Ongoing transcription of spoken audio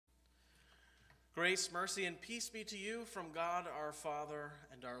Grace, mercy, and peace be to you from God our Father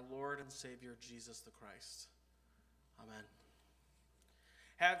and our Lord and Savior Jesus the Christ. Amen.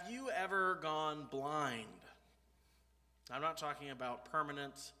 Have you ever gone blind? I'm not talking about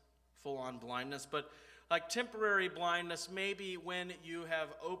permanent, full-on blindness, but like temporary blindness, maybe when you have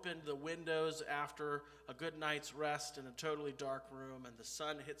opened the windows after a good night's rest in a totally dark room and the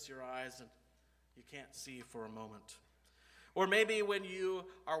sun hits your eyes and you can't see for a moment. Or maybe when you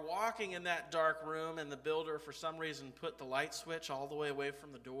are walking in that dark room and the builder for some reason put the light switch all the way away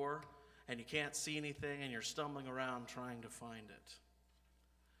from the door and you can't see anything and you're stumbling around trying to find it.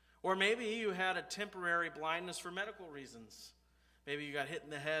 Or maybe you had a temporary blindness for medical reasons. Maybe you got hit in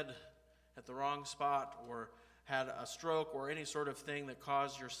the head at the wrong spot or had a stroke or any sort of thing that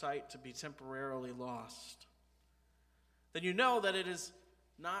caused your sight to be temporarily lost. Then you know that it is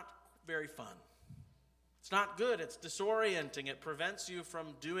not very fun. It's not good. It's disorienting. It prevents you from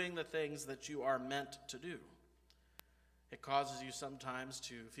doing the things that you are meant to do. It causes you sometimes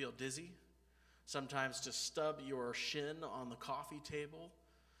to feel dizzy, sometimes to stub your shin on the coffee table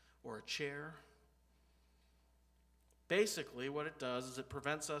or a chair. Basically, what it does is it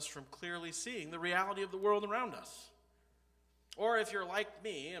prevents us from clearly seeing the reality of the world around us. Or if you're like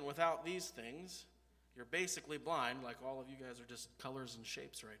me and without these things, you're basically blind, like all of you guys are just colors and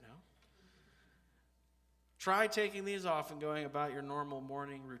shapes right now. Try taking these off and going about your normal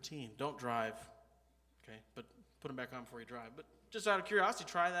morning routine. Don't drive, okay? But put them back on before you drive. But just out of curiosity,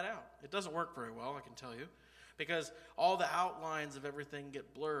 try that out. It doesn't work very well, I can tell you, because all the outlines of everything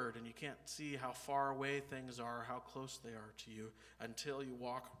get blurred and you can't see how far away things are, how close they are to you until you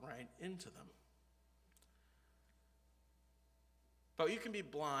walk right into them. But you can be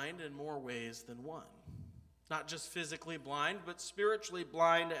blind in more ways than one. Not just physically blind, but spiritually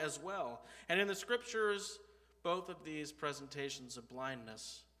blind as well. And in the scriptures, both of these presentations of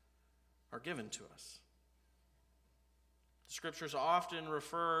blindness are given to us. The scriptures often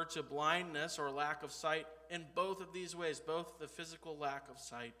refer to blindness or lack of sight in both of these ways, both the physical lack of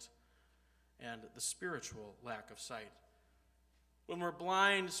sight and the spiritual lack of sight. When we're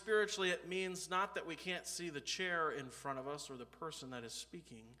blind spiritually, it means not that we can't see the chair in front of us or the person that is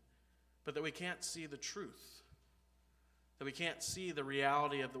speaking, but that we can't see the truth, that we can't see the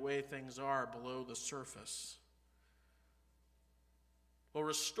reality of the way things are below the surface. Well,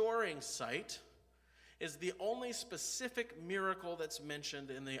 restoring sight is the only specific miracle that's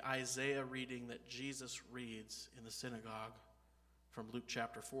mentioned in the Isaiah reading that Jesus reads in the synagogue from Luke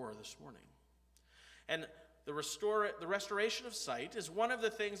chapter 4 this morning. And the restoration of sight is one of the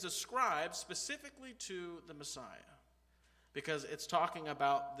things ascribed specifically to the Messiah, because it's talking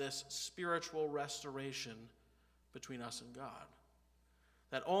about this spiritual restoration between us and God.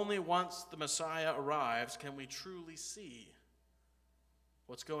 That only once the Messiah arrives can we truly see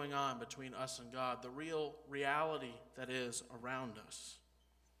what's going on between us and God, the real reality that is around us.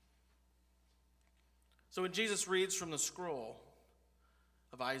 So when Jesus reads from the scroll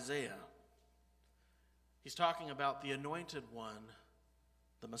of Isaiah, he's talking about the anointed one,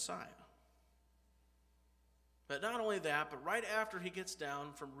 the Messiah. But not only that, but right after he gets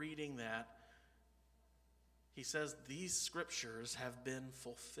down from reading that, he says, these scriptures have been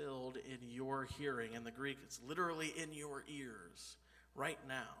fulfilled in your hearing. In the Greek, it's literally in your ears right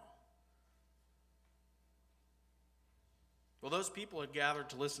now. Well, those people had gathered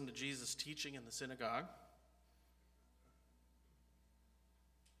to listen to Jesus teaching in the synagogue.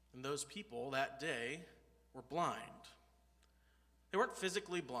 And those people that day were blind. They weren't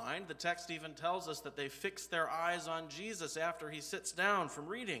physically blind. The text even tells us that they fixed their eyes on Jesus after he sits down from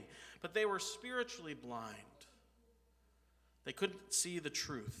reading. But they were spiritually blind. They couldn't see the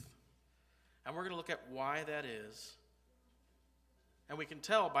truth. And we're going to look at why that is. And we can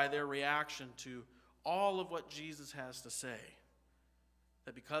tell by their reaction to all of what Jesus has to say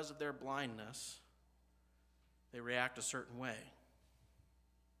that because of their blindness, they react a certain way.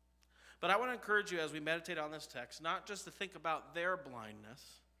 But I want to encourage you as we meditate on this text, not just to think about their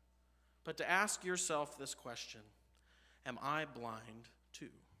blindness, but to ask yourself this question: am I blind too?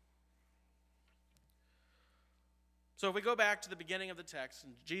 So if we go back to the beginning of the text,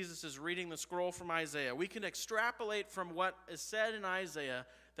 and Jesus is reading the scroll from Isaiah, we can extrapolate from what is said in Isaiah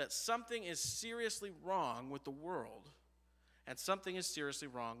that something is seriously wrong with the world, and something is seriously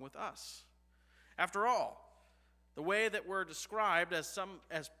wrong with us. After all, the way that we're described as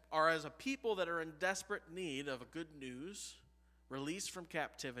a people that are in desperate need of good news, release from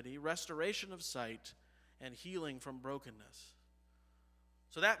captivity, restoration of sight, and healing from brokenness.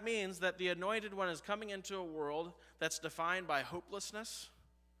 So that means that the Anointed One is coming into a world that's defined by hopelessness,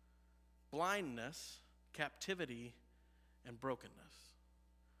 blindness, captivity, and brokenness.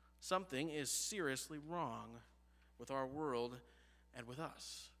 something is seriously wrong with our world and with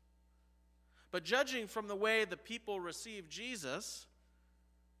us. But judging from the way the people receive Jesus,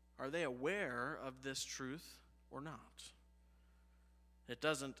 are they aware of this truth or not? It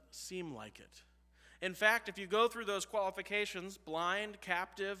doesn't seem like it. In fact, if you go through those qualifications, blind,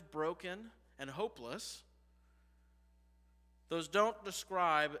 captive, broken, and hopeless, those don't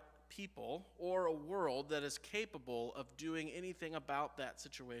describe people or a world that is capable of doing anything about that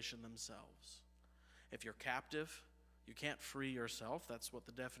situation themselves. If you're captive, you can't free yourself. That's what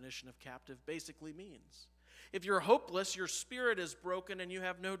the definition of captive basically means. If you're hopeless, your spirit is broken and you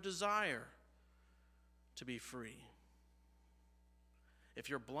have no desire to be free. If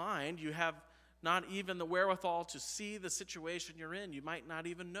you're blind, you have not even the wherewithal to see the situation you're in. You might not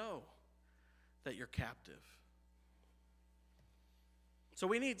even know that you're captive. So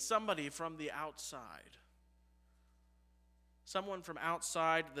we need somebody from the outside. Someone from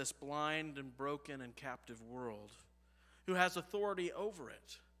outside this blind and broken and captive world who has authority over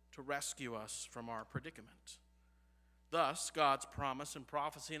it to rescue us from our predicament. Thus, God's promise and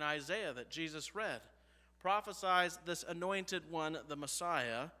prophecy in Isaiah that Jesus read prophesies this anointed one, the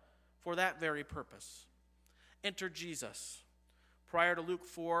Messiah, for that very purpose. Enter Jesus. Prior to Luke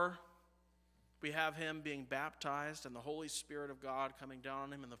 4, we have him being baptized and the Holy Spirit of God coming down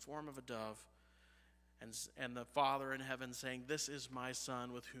on him in the form of a dove, and the Father in heaven saying, "This is my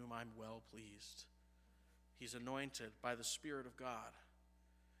Son with whom I'm well pleased." He's anointed by the Spirit of God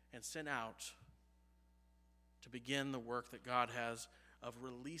and sent out to begin the work that God has of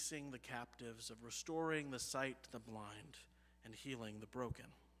releasing the captives, of restoring the sight to the blind, and healing the broken.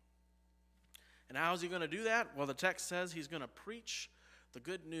 And how is he going to do that? Well, the text says he's going to preach the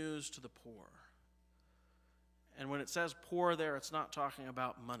good news to the poor. And when it says poor there, it's not talking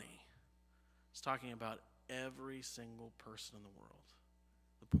about money. It's talking about every single person in the world,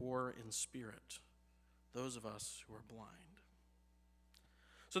 the poor in spirit, those of us who are blind.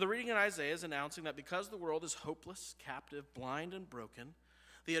 So the reading in Isaiah is announcing that because the world is hopeless, captive, blind, and broken,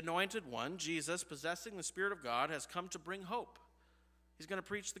 the anointed one, Jesus, possessing the Spirit of God, has come to bring hope. He's going to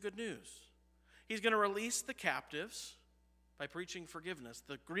preach the good news. He's going to release the captives by preaching forgiveness.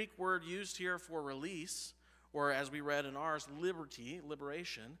 The Greek word used here for release, or as we read in ours, liberty,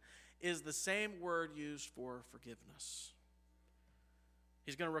 liberation, is the same word used for forgiveness.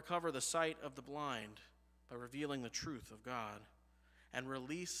 He's going to recover the sight of the blind by revealing the truth of God and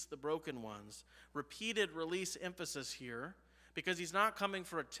release the broken ones. Repeated release emphasis here, because he's not coming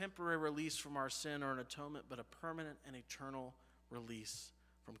for a temporary release from our sin or an atonement, but a permanent and eternal release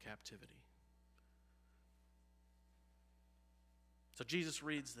from captivity. So Jesus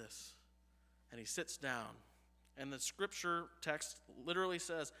reads this, and he sits down. And the scripture text literally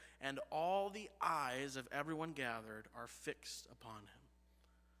says, "And all the eyes of everyone gathered are fixed upon him."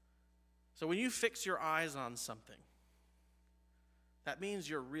 So when you fix your eyes on something, that means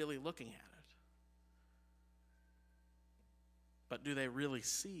you're really looking at it. But do they really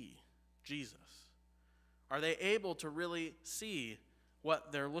see Jesus? Are they able to really see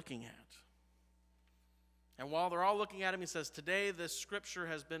what they're looking at? And while they're all looking at him, he says, "Today this scripture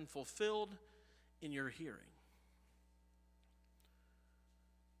has been fulfilled in your hearing."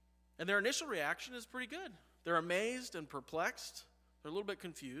 And their initial reaction is pretty good. They're amazed and perplexed. They're a little bit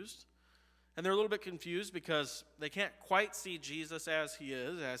confused. And they're a little bit confused because they can't quite see Jesus as he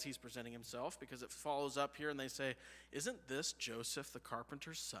is, as he's presenting himself, because it follows up here and they say, "Isn't this Joseph the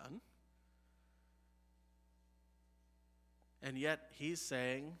carpenter's son?" And yet he's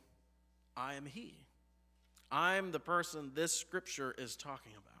saying, "I am he. I'm the person this scripture is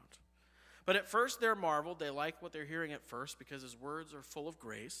talking about." But at first they're marveled. They like what they're hearing at first because his words are full of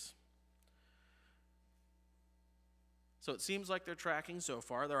grace. So it seems like they're tracking so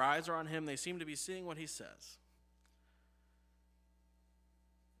far. Their eyes are on him. They seem to be seeing what he says.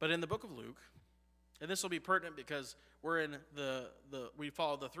 But in the book of Luke, and this will be pertinent because we're in we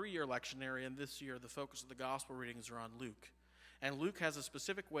follow the 3-year lectionary, and this year the focus of the gospel readings are on Luke. And Luke has a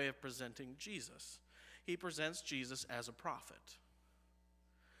specific way of presenting Jesus. He presents Jesus as a prophet.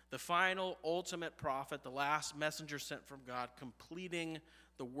 The final, ultimate prophet, the last messenger sent from God, completing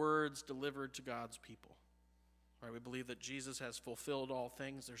the words delivered to God's people. Right, we believe that Jesus has fulfilled all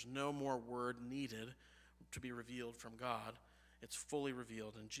things. There's no more word needed to be revealed from God. It's fully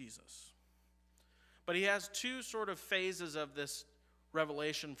revealed in Jesus. But he has two sort of phases of this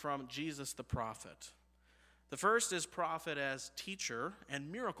revelation from Jesus the prophet. The first is prophet as teacher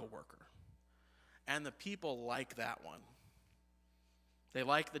and miracle worker. And the people like that one. They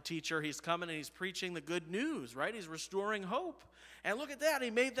like the teacher. He's coming and he's preaching the good news, right? He's restoring hope. And look at that.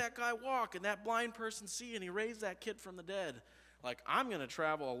 He made that guy walk and that blind person see, and he raised that kid from the dead. Like, I'm going to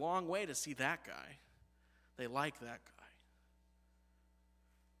travel a long way to see that guy. They like that guy.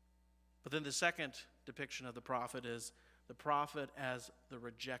 But then the second depiction of the prophet is the prophet as the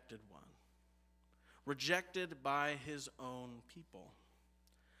rejected one. Rejected by his own people.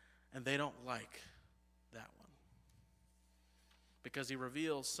 And they don't like that one. Because he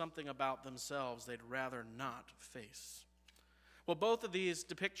reveals something about themselves they'd rather not face. Well, both of these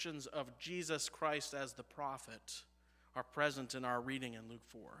depictions of Jesus Christ as the prophet are present in our reading in Luke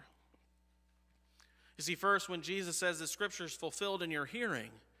 4. You see, first, when Jesus says the scripture is fulfilled in your hearing,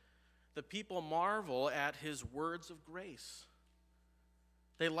 the people marvel at his words of grace.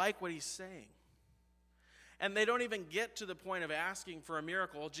 They like what he's saying. And they don't even get to the point of asking for a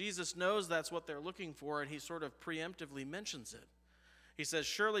miracle. Jesus knows that's what they're looking for, and he sort of preemptively mentions it. He says,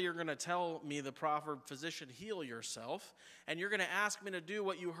 surely you're going to tell me the proverb, physician, heal yourself, and you're going to ask me to do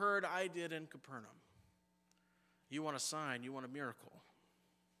what you heard I did in Capernaum. You want a sign, you want a miracle.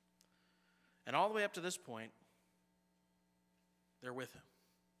 And all the way up to this point, they're with him.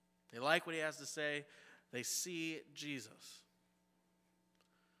 They like what he has to say. They see Jesus.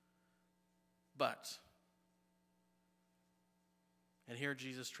 But, and here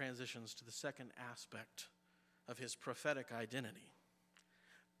Jesus transitions to the second aspect of his prophetic identity.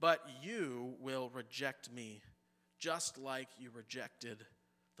 But you will reject me, just like you rejected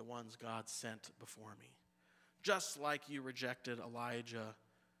the ones God sent before me. Just like you rejected Elijah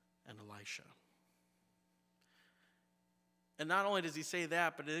and Elisha. And not only does he say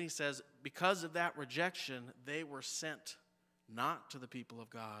that, but then he says, because of that rejection, they were sent not to the people of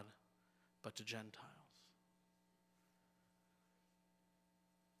God, but to Gentiles.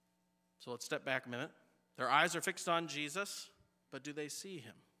 So let's step back a minute. Their eyes are fixed on Jesus, but do they see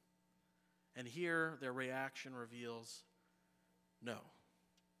him? And here their reaction reveals, no,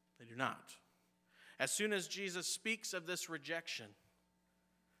 they do not. As soon as Jesus speaks of this rejection,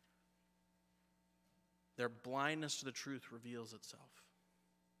 their blindness to the truth reveals itself.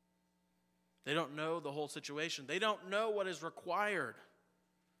 They don't know the whole situation. They don't know what is required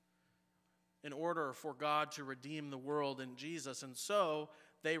in order for God to redeem the world in Jesus. And so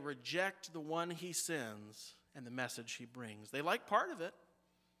they reject the one he sends and the message he brings. They like part of it.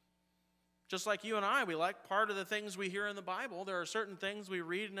 Just like you and I, we like part of the things we hear in the Bible. There are certain things we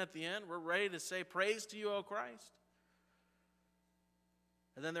read, and at the end, we're ready to say, praise to you, O Christ.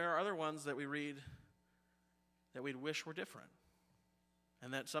 And then there are other ones that we read that we'd wish were different.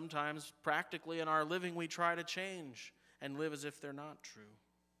 And that sometimes, practically in our living, we try to change and live as if they're not true.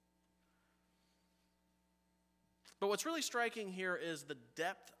 But what's really striking here is the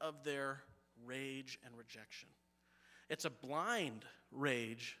depth of their rage and rejection. It's a blind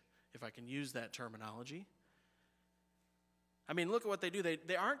rage, if I can use that terminology. I mean, look at what they do.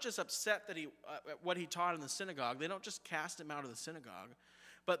 They aren't just upset that what he taught in the synagogue. They don't just cast him out of the synagogue,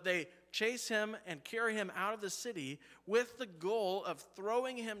 but they chase him and carry him out of the city with the goal of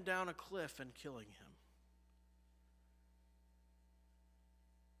throwing him down a cliff and killing him.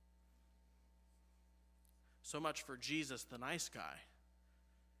 So much for Jesus, the nice guy.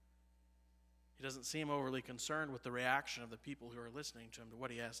 He doesn't seem overly concerned with the reaction of the people who are listening to him, to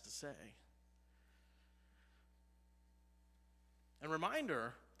what he has to say. And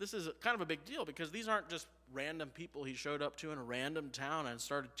reminder, this is kind of a big deal because these aren't just random people he showed up to in a random town and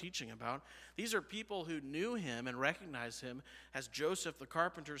started teaching about. These are people who knew him and recognized him as Joseph the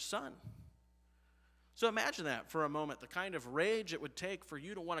carpenter's son. So imagine that for a moment, the kind of rage it would take for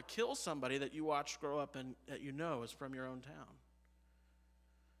you to want to kill somebody that you watched grow up and that you know is from your own town.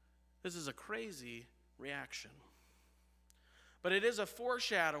 This is a crazy reaction. But it is a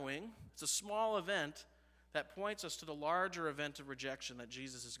foreshadowing, it's a small event that points us to the larger event of rejection that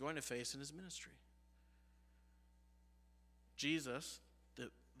Jesus is going to face in his ministry. Jesus, the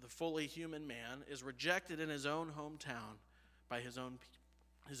fully human man, is rejected in his own hometown by his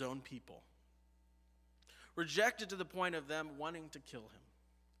own people. Rejected to the point of them wanting to kill him.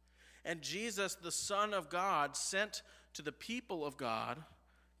 And Jesus, the Son of God, sent to the people of God,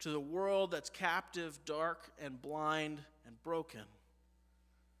 to the world that's captive, dark, and blind, and broken,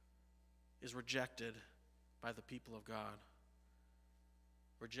 is rejected by the people of God.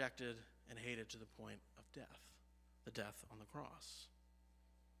 Rejected and hated to the point of death, the death on the cross.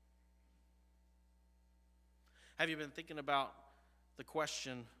 Have you been thinking about the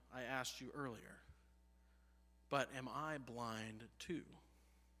question I asked you earlier? But am I blind too?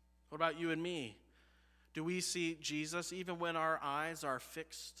 What about you and me? Do we see Jesus even when our eyes are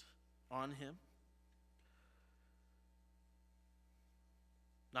fixed on him?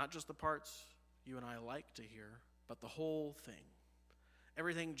 Not just the parts you and I like to hear, but the whole thing.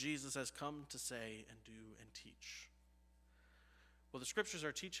 Everything Jesus has come to say and do and teach. Well, the scriptures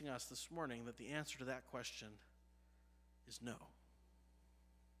are teaching us this morning that the answer to that question is no.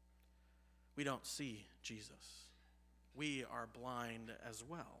 We don't see Jesus. We are blind as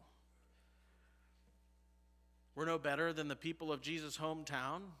well. We're no better than the people of Jesus'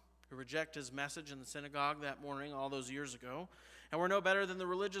 hometown who reject his message in the synagogue that morning all those years ago. And we're no better than the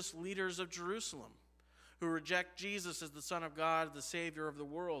religious leaders of Jerusalem who reject Jesus as the Son of God, the Savior of the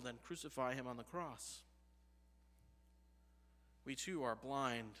world, and crucify him on the cross. We too are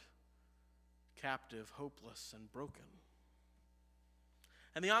blind, captive, hopeless, and broken.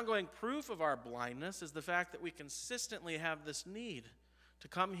 And the ongoing proof of our blindness is the fact that we consistently have this need to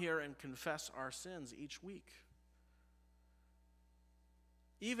come here and confess our sins each week.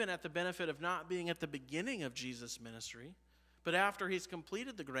 Even at the benefit of not being at the beginning of Jesus' ministry, but after he's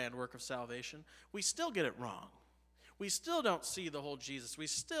completed the grand work of salvation, we still get it wrong. We still don't see the whole Jesus. We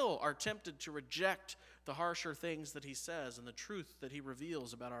still are tempted to reject the harsher things that he says and the truth that he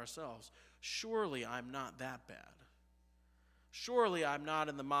reveals about ourselves. Surely I'm not that bad. Surely I'm not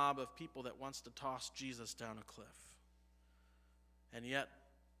in the mob of people that wants to toss Jesus down a cliff. And yet,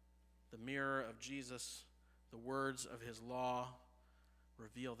 the mirror of Jesus, the words of his law,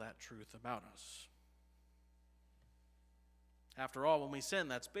 reveal that truth about us. After all, when we sin,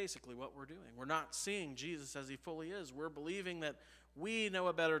 that's basically what we're doing. We're not seeing Jesus as he fully is. We're believing that we know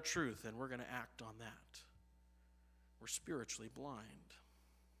a better truth, and we're going to act on that. We're spiritually blind.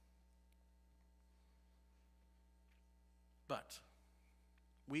 But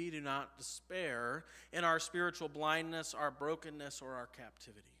we do not despair in our spiritual blindness, our brokenness, or our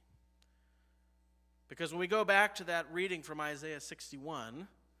captivity. Because when we go back to that reading from Isaiah 61,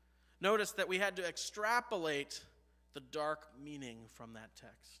 notice that we had to extrapolate the dark meaning from that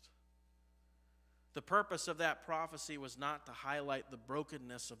text. The purpose of that prophecy was not to highlight the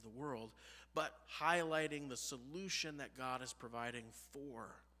brokenness of the world, but highlighting the solution that God is providing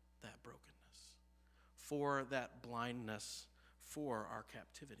for that brokenness, for that blindness, for our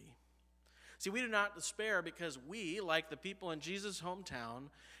captivity. See, we do not despair because we, like the people in Jesus' hometown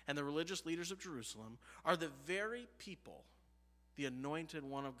and the religious leaders of Jerusalem, are the very people the anointed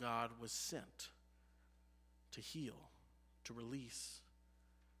one of God was sent to heal, to release,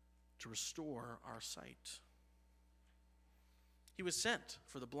 to restore our sight. He was sent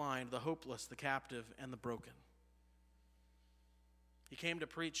for the blind, the hopeless, the captive, and the broken. He came to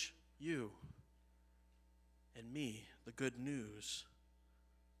preach you and me the good news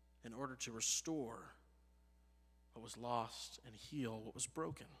in order to restore what was lost and heal what was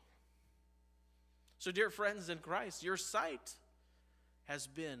broken. So, dear friends in Christ, your sight has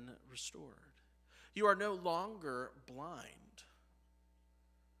been restored. You are no longer blind.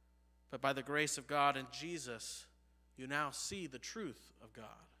 But by the grace of God in Jesus, you now see the truth of God.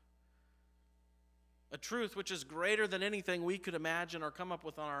 A truth which is greater than anything we could imagine or come up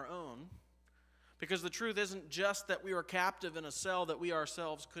with on our own. Because the truth isn't just that we were captive in a cell that we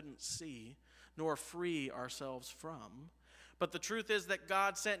ourselves couldn't see, nor free ourselves from. But the truth is that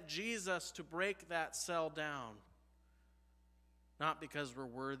God sent Jesus to break that cell down. Not because we're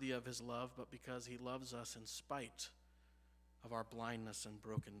worthy of his love, but because he loves us in spite of our blindness and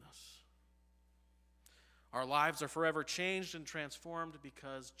brokenness. Our lives are forever changed and transformed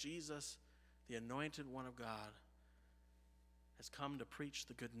because Jesus, the anointed one of God, has come to preach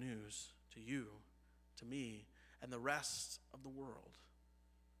the good news to you, to me, and the rest of the world.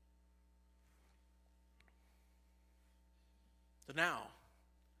 So now,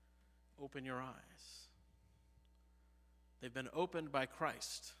 open your eyes. They've been opened by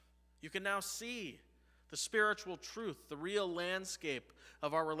Christ. You can now see the spiritual truth, the real landscape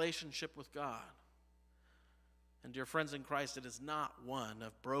of our relationship with God. And dear friends in Christ, it is not one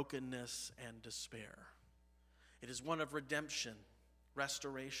of brokenness and despair. It is one of redemption,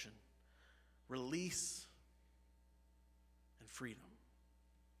 restoration, release, and freedom.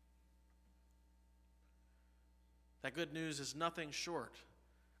 That good news is nothing short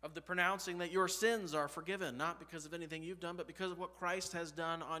of the pronouncing that your sins are forgiven, not because of anything you've done, but because of what Christ has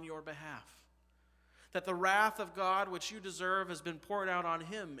done on your behalf. That the wrath of God, which you deserve, has been poured out on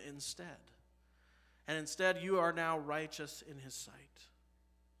him instead. And instead, you are now righteous in his sight.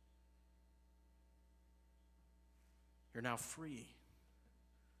 You're now free.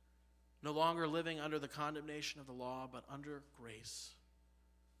 No longer living under the condemnation of the law, but under grace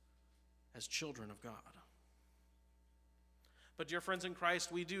as children of God. But dear friends in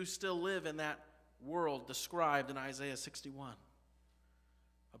Christ, we do still live in that world described in Isaiah 61.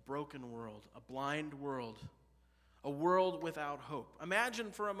 A broken world, a blind world, a world without hope. Imagine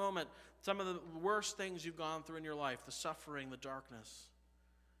for a moment some of the worst things you've gone through in your life, the suffering, the darkness.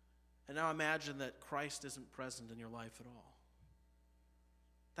 And now imagine that Christ isn't present in your life at all.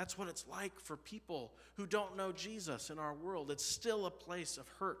 That's what it's like for people who don't know Jesus in our world. It's still a place of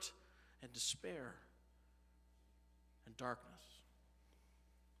hurt and despair and darkness.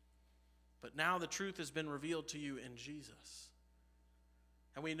 But now the truth has been revealed to you in Jesus.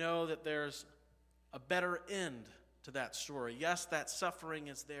 And we know that there's a better end to that story. Yes, that suffering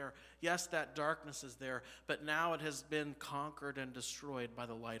is there. Yes, that darkness is there. But now it has been conquered and destroyed by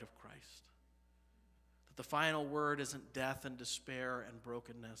the light of Christ. That the final word isn't death and despair and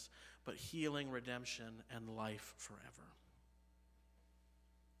brokenness, but healing, redemption, and life forever.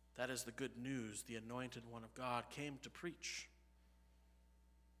 That is the good news the anointed one of God came to preach.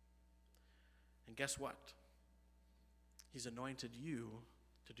 And guess what? He's anointed you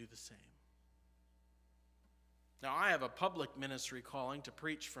to do the same. Now, I have a public ministry calling to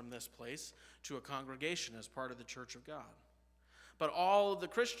preach from this place to a congregation as part of the Church of God. But all of the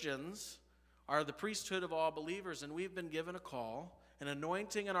Christians are the priesthood of all believers, and we've been given a call, an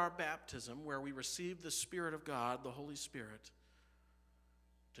anointing in our baptism, where we receive the Spirit of God, the Holy Spirit,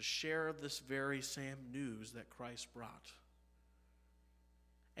 to share this very same news that Christ brought.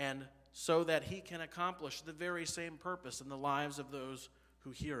 And so that he can accomplish the very same purpose in the lives of those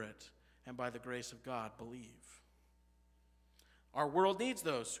who hear it and by the grace of God believe. Our world needs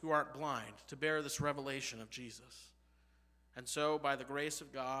those who aren't blind to bear this revelation of Jesus. And so, by the grace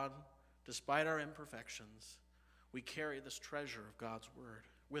of God, despite our imperfections, we carry this treasure of God's word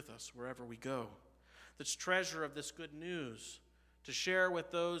with us wherever we go. This treasure of this good news to share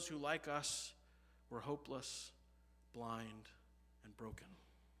with those who, like us, were hopeless, blind, and broken.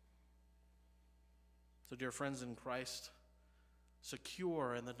 So, dear friends in Christ,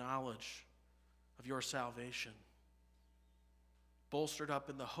 secure in the knowledge of your salvation, bolstered up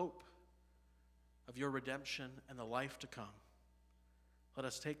in the hope of your redemption and the life to come, let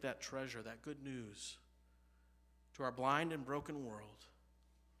us take that treasure, that good news, to our blind and broken world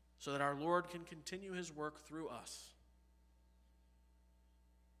so that our Lord can continue his work through us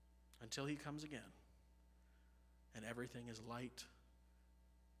until he comes again and everything is light,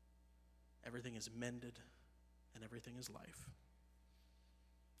 everything is mended, and everything is life.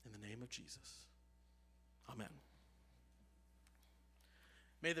 In the name of Jesus, amen.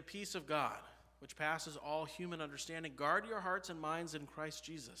 May the peace of God, which passes all human understanding, guard your hearts and minds in Christ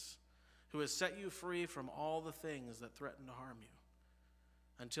Jesus, who has set you free from all the things that threaten to harm you,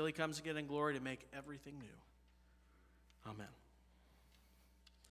 until he comes again in glory to make everything new. Amen.